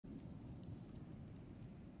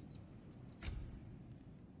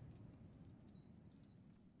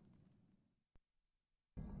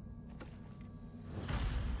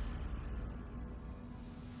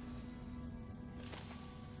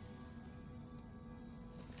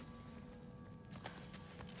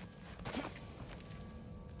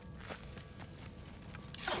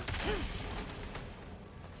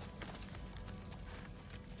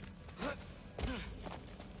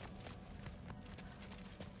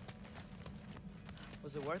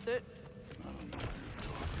Was it worth it?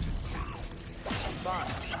 Fine,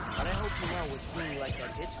 but I hope you know what seeing like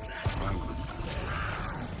that did to me.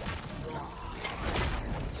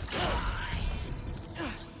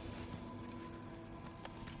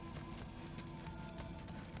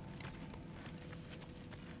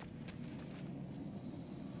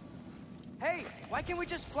 Hey, why can't we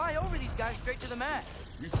just fly over these guys straight to the mat?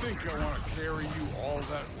 You think I want to carry you all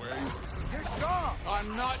that way? You're strong!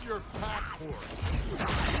 I'm not your pack horse!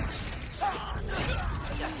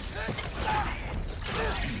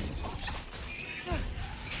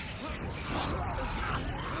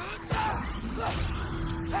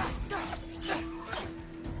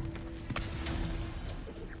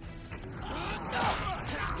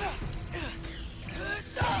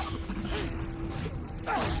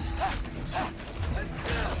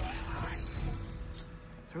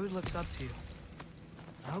 THRUD looks up to you.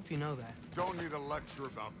 I hope you know that. Don't need a lecture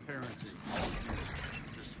about parenting.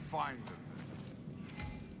 Just find the thing.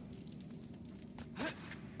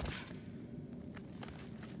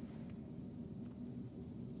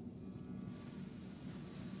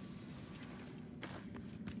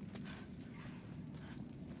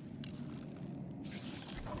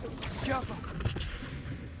 Jump!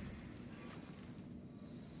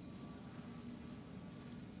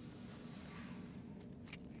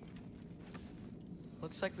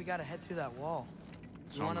 Looks like we gotta head through that wall.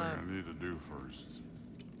 You Something wanna... I need to do first.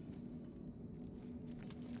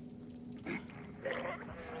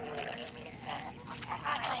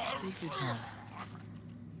 Take your time.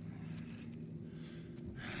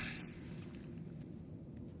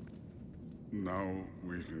 Now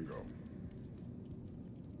we can go.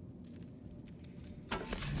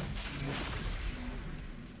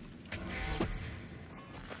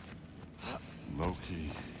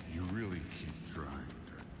 Loki, you really keep trying to...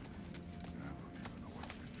 I don't even know what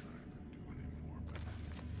you're trying to do anymore, but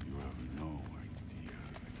you have no idea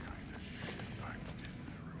the kind of shit I've been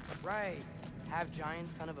through. Right. Half giant,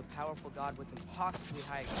 son of a powerful god with impossibly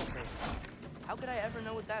high expectations. How could I ever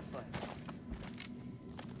know what that's like?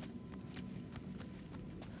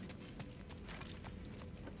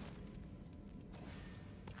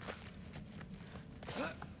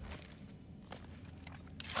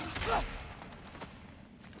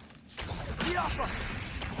 Get off her!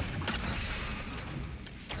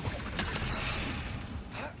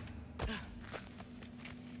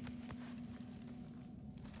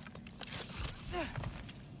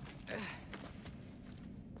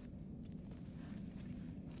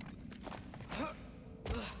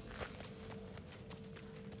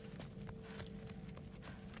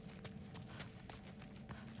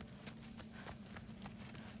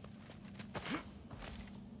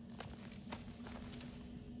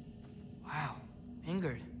 Wow,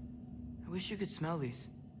 Ingrid. I wish you could smell these.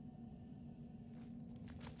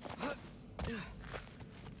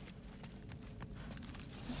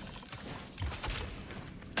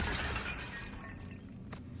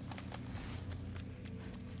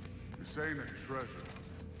 This ain't a treasure.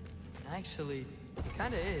 Actually, it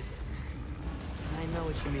kinda is. I know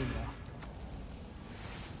what you mean, though.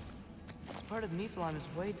 This part of Niflheim is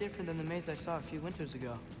way different than the maze I saw a few winters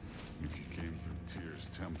ago. If you came through Tyr's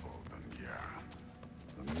temple, then yeah.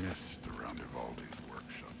 The mist around Ivaldi's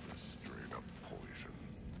workshop is straight up poison.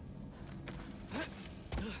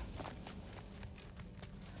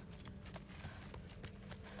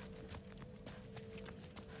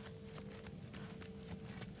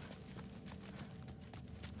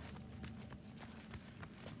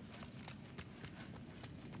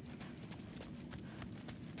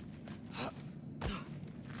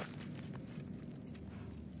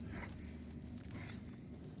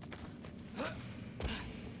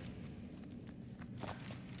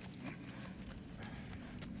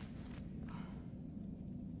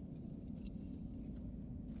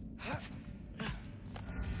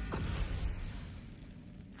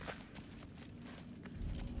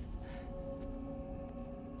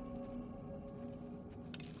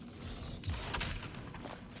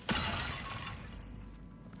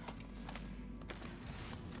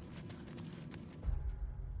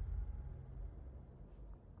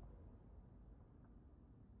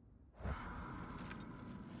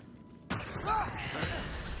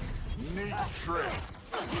 Neat trick.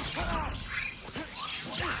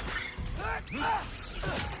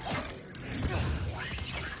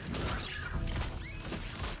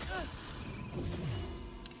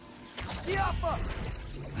 Diapa!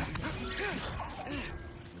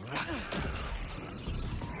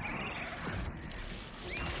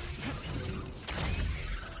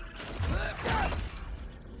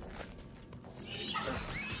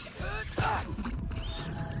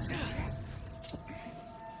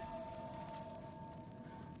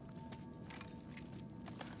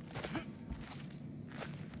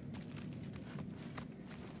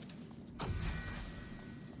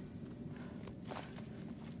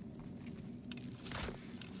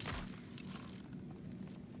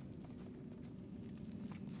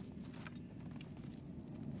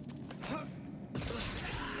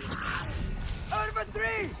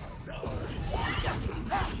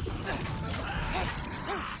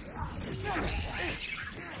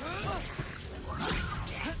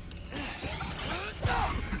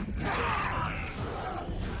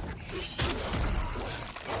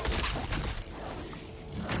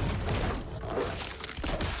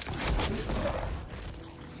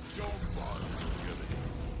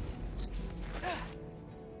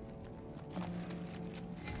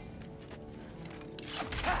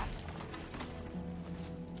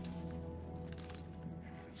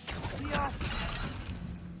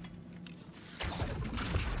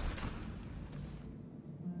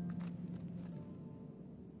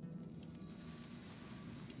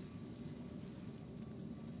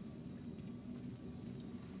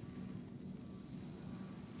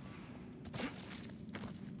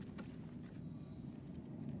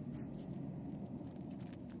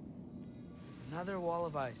 Another wall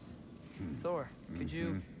of ice. Thor, could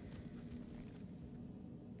you...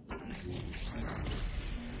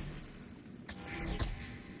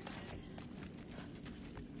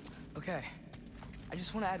 Okay, I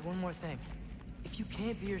just want to add one more thing. If you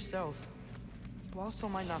can't be yourself, you also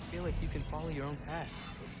might not feel like you can follow your own path.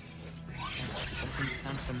 Something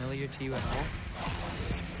sound familiar to you at all?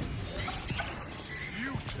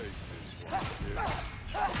 You take this one,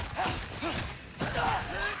 kid.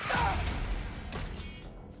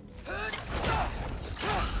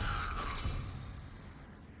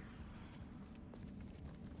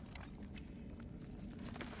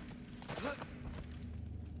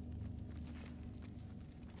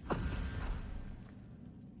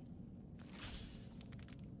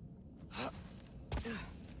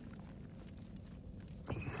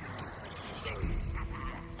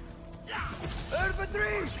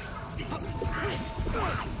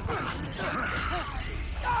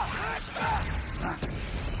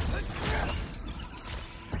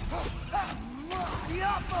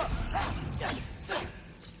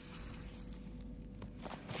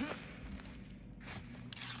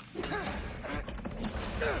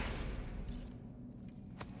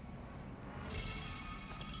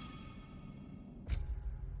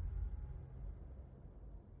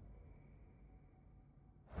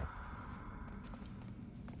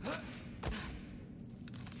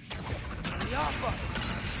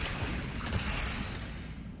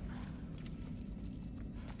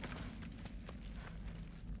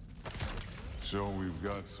 So we've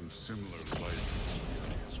got some similar life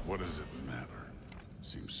experience. What does it matter?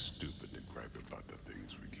 Seems stupid to gripe about the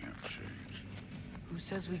things we can't change. Who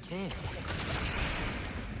says we can't?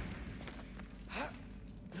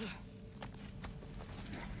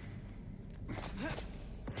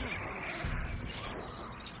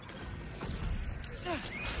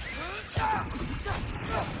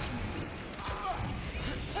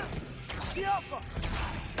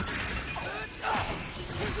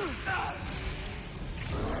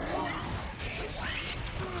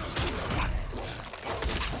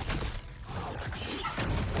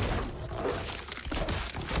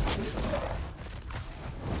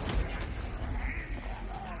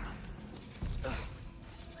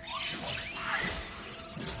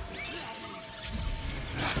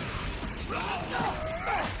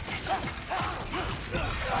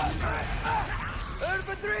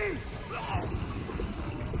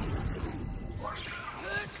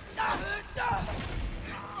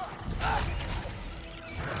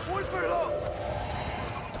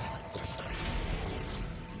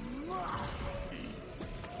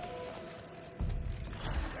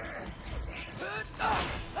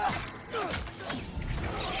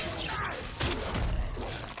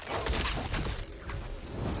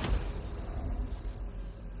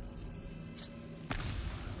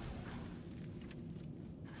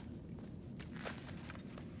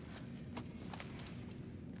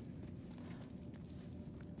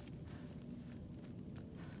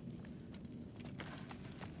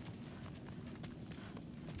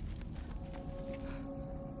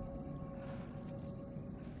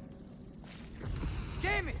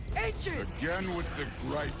 Again with the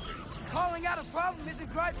griping. Calling out a problem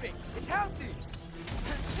isn't griping. It's healthy.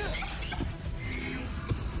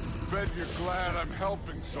 Bet you're glad I'm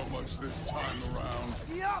helping so much this time around.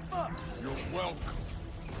 Yappa! You're welcome.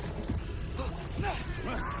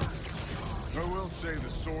 I will say the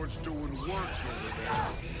sword's doing work over there.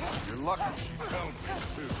 You're lucky she's helping,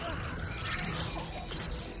 too.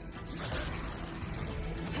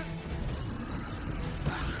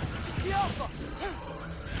 Yappa!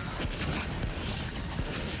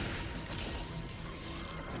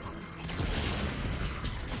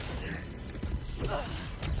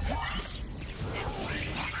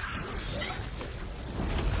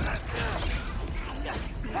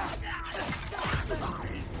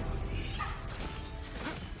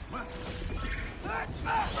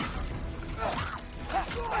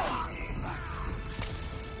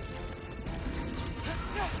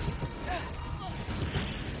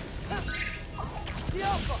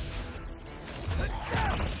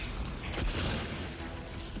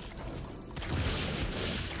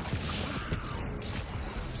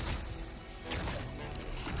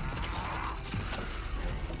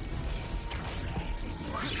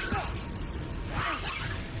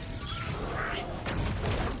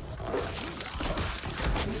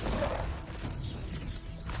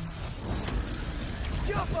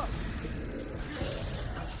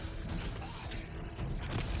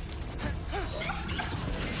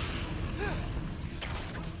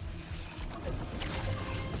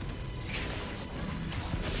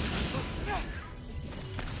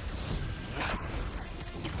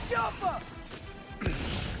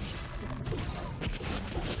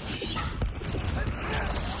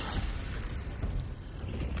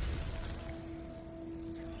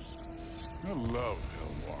 I love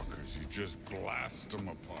Hellwalkers. You just blast them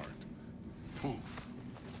apart. Poof.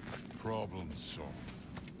 Problem solved.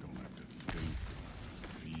 Don't have to think,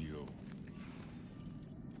 feel.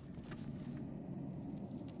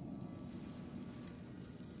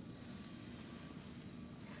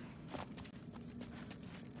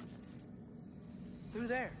 Through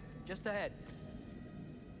there, just ahead.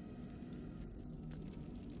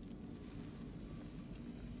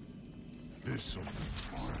 This'll be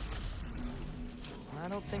fun. I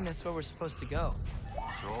don't think that's where we're supposed to go.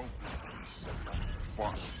 So,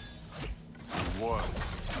 fun. What?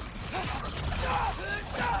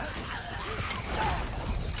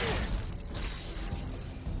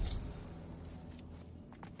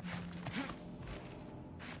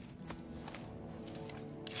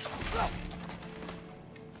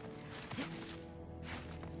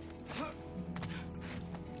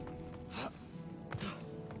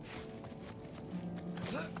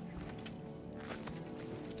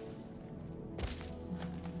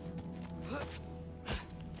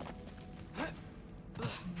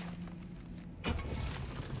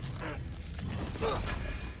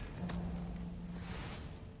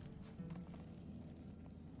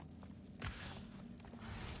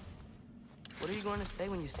 What are you going to say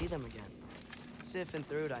when you see them again? Sif and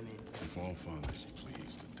THRUD, I mean. If all father's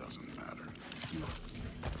pleased, it doesn't matter. Look,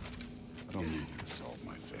 I don't need you to solve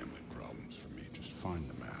my family problems for me. Just find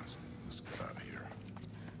the mask. Let's get out of here.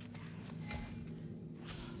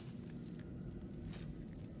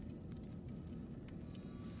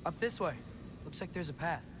 Up this way. Looks like there's a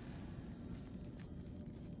path.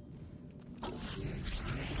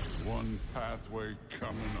 One pathway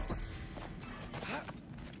coming up.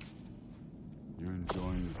 You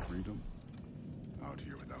enjoying the freedom? Out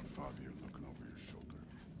here without Fabio looking over your shoulder.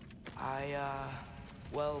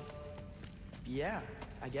 Well, yeah,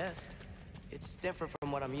 I guess. It's different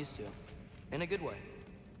from what I'm used to. In a good way.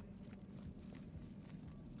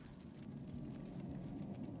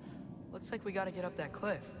 Looks like we gotta get up that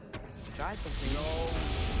cliff. Which I think we...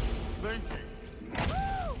 No thinking.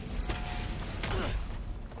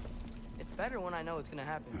 It's better when I know it's gonna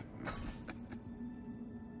happen.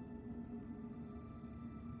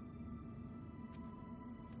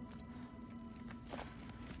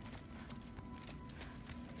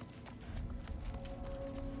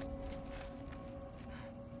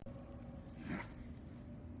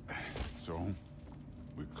 So,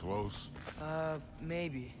 we close?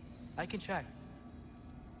 Maybe. I can check.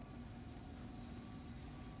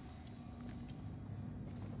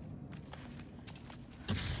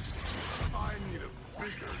 I need a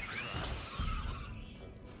bigger trap.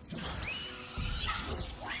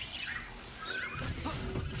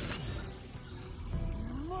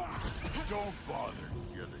 Don't bother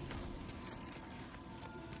getting it.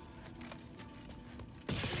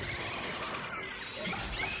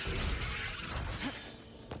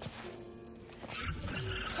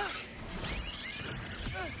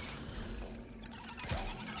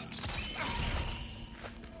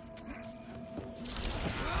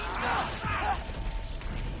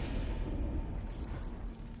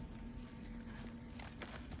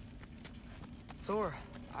 Thor,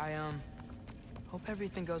 I hope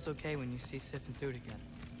everything goes okay when you see Sif and THRUD again.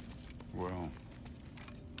 Well,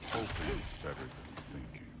 hoping is better than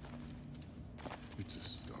thinking. It's a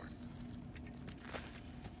start.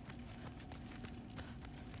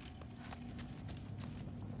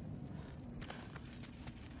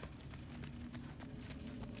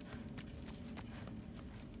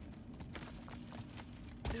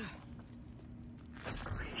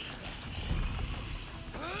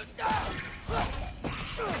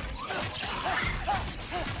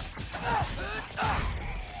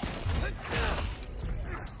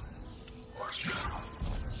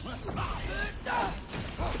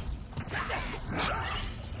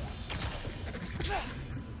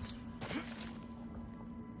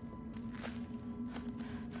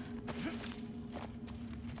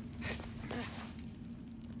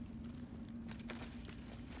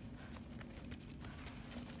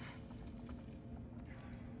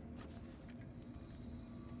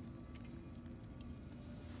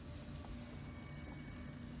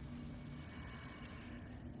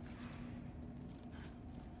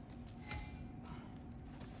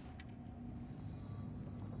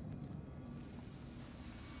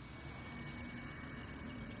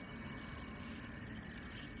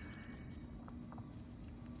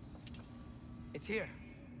 It's here.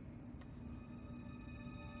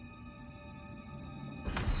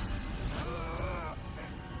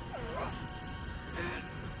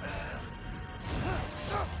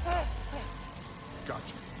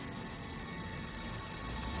 Gotcha.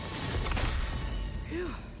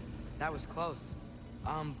 Phew. That was close.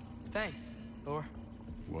 Thanks, Thor.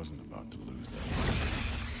 Wasn't about to lose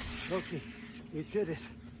that. Loki, you did it.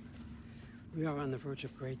 We are on the verge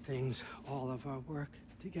of great things. All of our work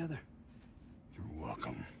together. You're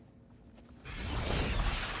welcome.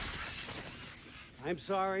 I'm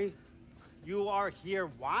sorry. You are here.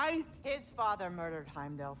 Why? His father murdered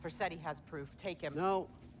Heimdall. Forseti has proof. Take him. No.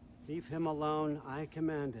 Leave him alone. I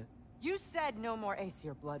command it. You said no more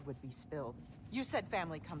Aesir blood would be spilled. You said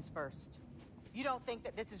family comes first. You don't think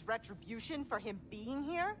that this is retribution for him being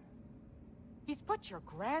here? He's put your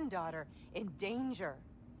granddaughter in danger.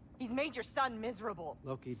 He's made your son miserable.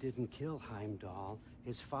 Loki didn't kill Heimdall.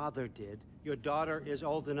 His father did. Your daughter is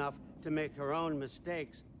old enough to make her own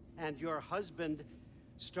mistakes. And your husband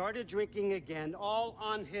started drinking again, all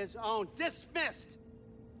on his own. Dismissed!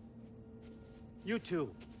 You two,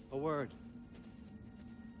 a word.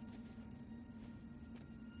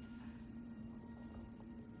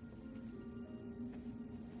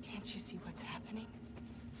 Can't you see what's happening?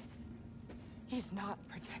 He's not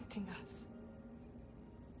protecting us.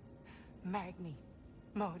 Magni,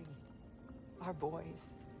 Modi, our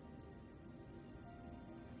boys.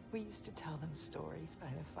 We used to tell them stories by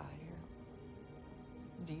the fire.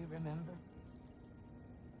 Do you remember?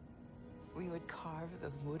 We would carve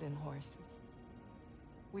those wooden horses.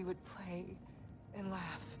 We would play and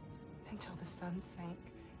laugh until the sun sank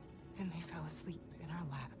and they fell asleep in our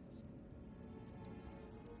laps.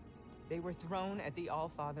 They were thrown at the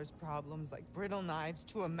Allfather's problems like brittle knives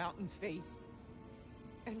to a mountain face.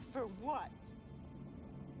 And for what?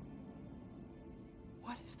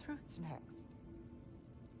 What if Thrud's next?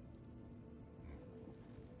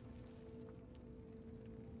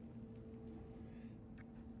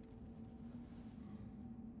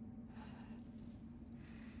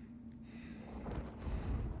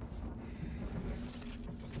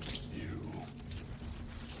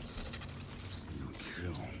 You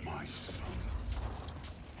kill my sons.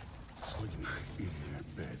 Sleep in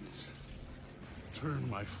their beds. Turn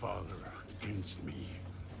my father against me.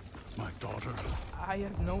 My daughter. I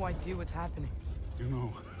have no idea what's happening. You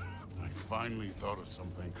know, I finally thought of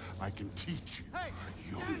something I can teach you. Hey!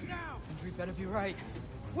 Stand down! Sentry better be right.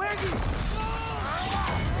 Where you?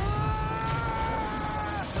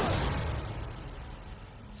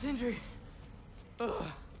 Sindri! Ugh.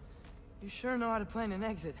 You sure know how to plan an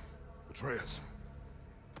exit. Atreus.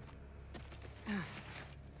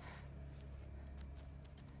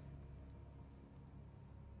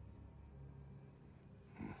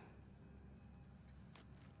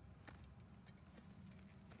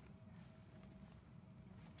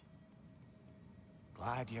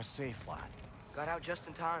 Glad you're safe, lad. Got out just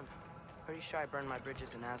in time. Pretty sure I burned my bridges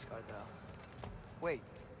in Asgard, though. Wait,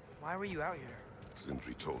 why were you out here?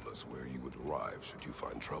 Sindri told us where you would arrive should you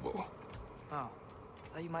find trouble. Oh,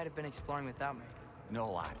 thought you might have been exploring without me.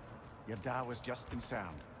 No, lad. Your dad was just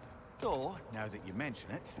concerned. Though, now that you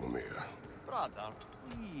mention it... Mimir. Brother,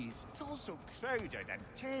 please. It's all so crowded and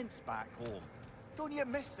tense back home. Don't you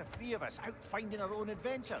miss the three of us out finding our own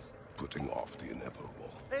adventures? Putting off the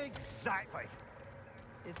inevitable. Exactly.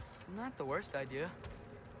 It's not the worst idea.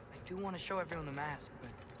 I do want to show everyone the mask,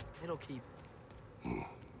 but it'll keep.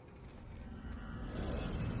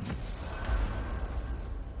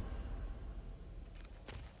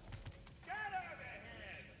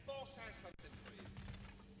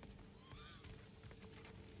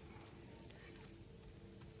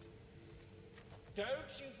 Don't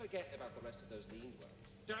you forget about the rest of those lean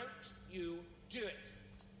words. Don't you do it!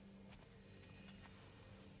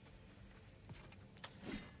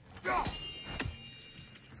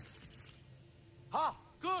 Ha!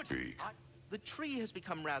 Good! Speak. The tree has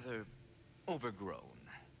become rather overgrown.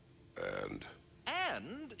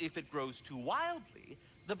 And if it grows too wildly,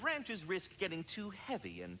 the branches risk getting too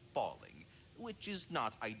heavy and falling, which is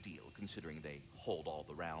not ideal considering they hold all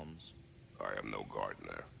the realms. I am no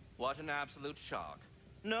gardener. What an absolute shock.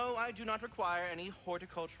 No, I do not require any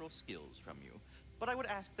horticultural skills from you, but I would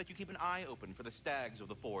ask that you keep an eye open for the stags of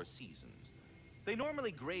the four seasons. They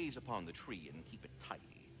normally graze upon the tree and keep it tidy.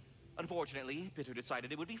 Unfortunately, Bitter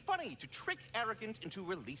decided it would be funny to trick Arrogant into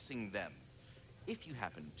releasing them. If you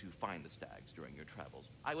happen to find the stags during your travels,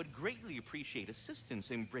 I would greatly appreciate assistance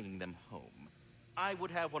in bringing them home. I would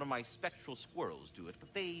have one of my spectral squirrels do it,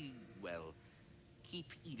 but they, well, keep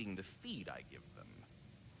eating the feed I give them.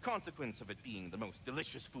 Consequence of it being the most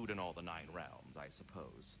delicious food in all the 9 realms, I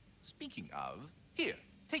suppose. Speaking of, here,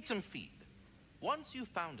 take some feed. Once you've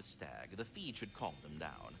found a stag, the feed should calm them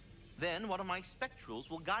down. Then one of my spectrals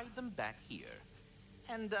will guide them back here.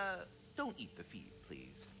 And, don't eat the feed,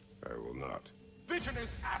 please. I will not.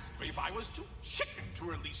 Bitterness asked me if I was too chicken to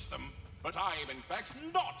release them. But I am in fact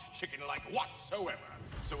not chicken-like whatsoever.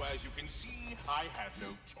 So as you can see, I have no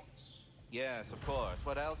choice. Yes, of course.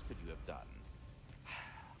 What else could you have done?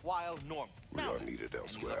 While normal. We are needed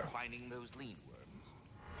elsewhere. Finding those lean worms.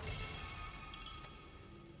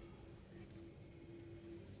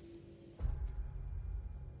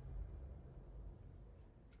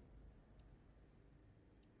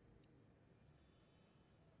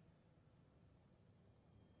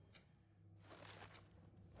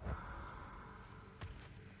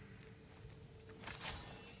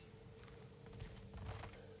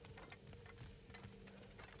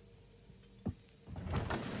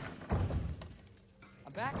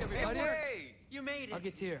 Back, everybody. Hey, you made it. I'll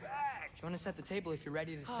get here. Join us at the table if you're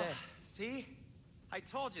ready to stay. See? I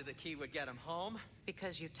told you the key would get him home.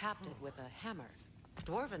 Because you tapped it with a hammer.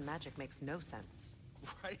 Dwarven magic makes no sense.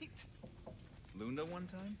 Right? Luna one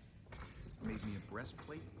time made me a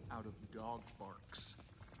breastplate out of dog barks.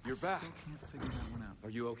 You're back. Still can't figure that one out.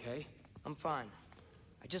 Are you okay? I'm fine.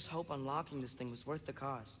 I just hope unlocking this thing was worth the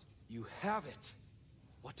cost. You have it.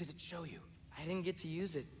 What did it show you? I didn't get to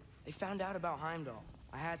use it. They found out about Heimdall.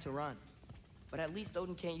 I had to run. But at least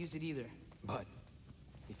Odin can't use it either. But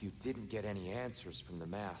if you didn't get any answers from the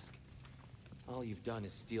mask, all you've done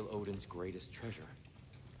is steal Odin's greatest treasure.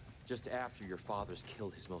 Just after your father's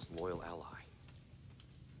killed his most loyal ally.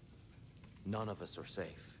 None of us are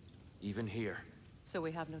safe. Even here. So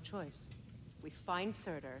we have no choice. We find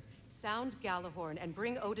Surtur, sound Galahorn, and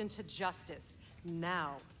bring Odin to justice.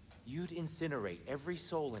 Now. You'd incinerate every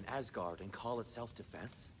soul in Asgard and call it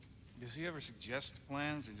self-defense? Does he ever suggest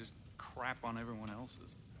plans or just crap on everyone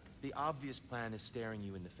else's? The obvious plan is staring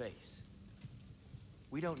you in the face.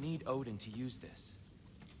 We don't need Odin to use this.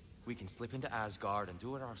 We can slip into Asgard and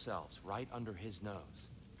do it ourselves, right under his nose.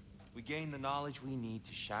 We gain the knowledge we need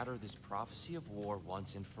to shatter this prophecy of war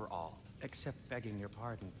once and for all. Except begging your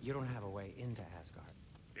pardon, you don't have a way into Asgard.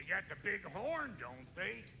 They got the big horn, don't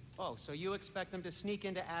they? Oh, so you expect them to sneak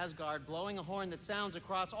into Asgard blowing a horn that sounds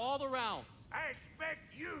across all the realms? I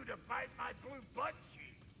expect you to bite my blue butt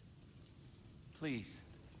cheek. Please,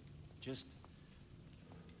 just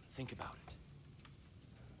think about it.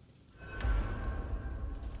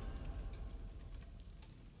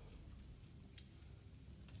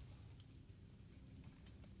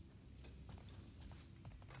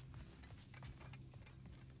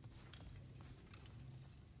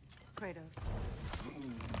 Kratos.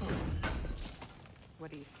 What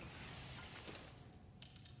do you think?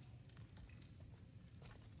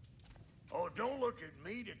 Oh, don't look at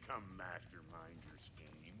me to come mastermind your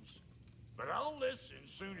schemes. But I'll listen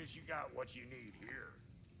soon as you got what you need here.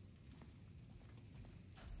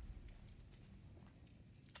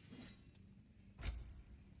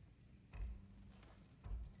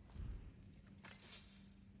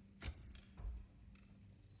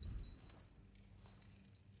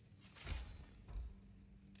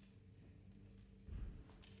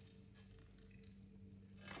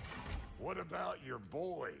 What about your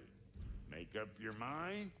boy? Make up your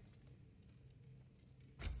mind?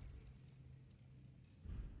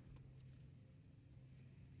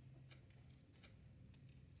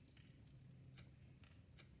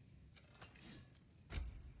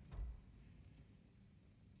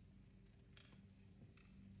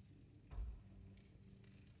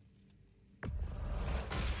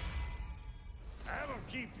 That'll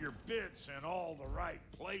keep your bits in all the right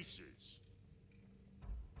places.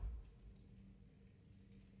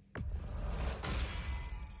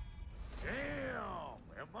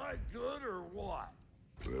 Damn! Am I good or what?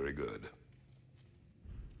 Very good.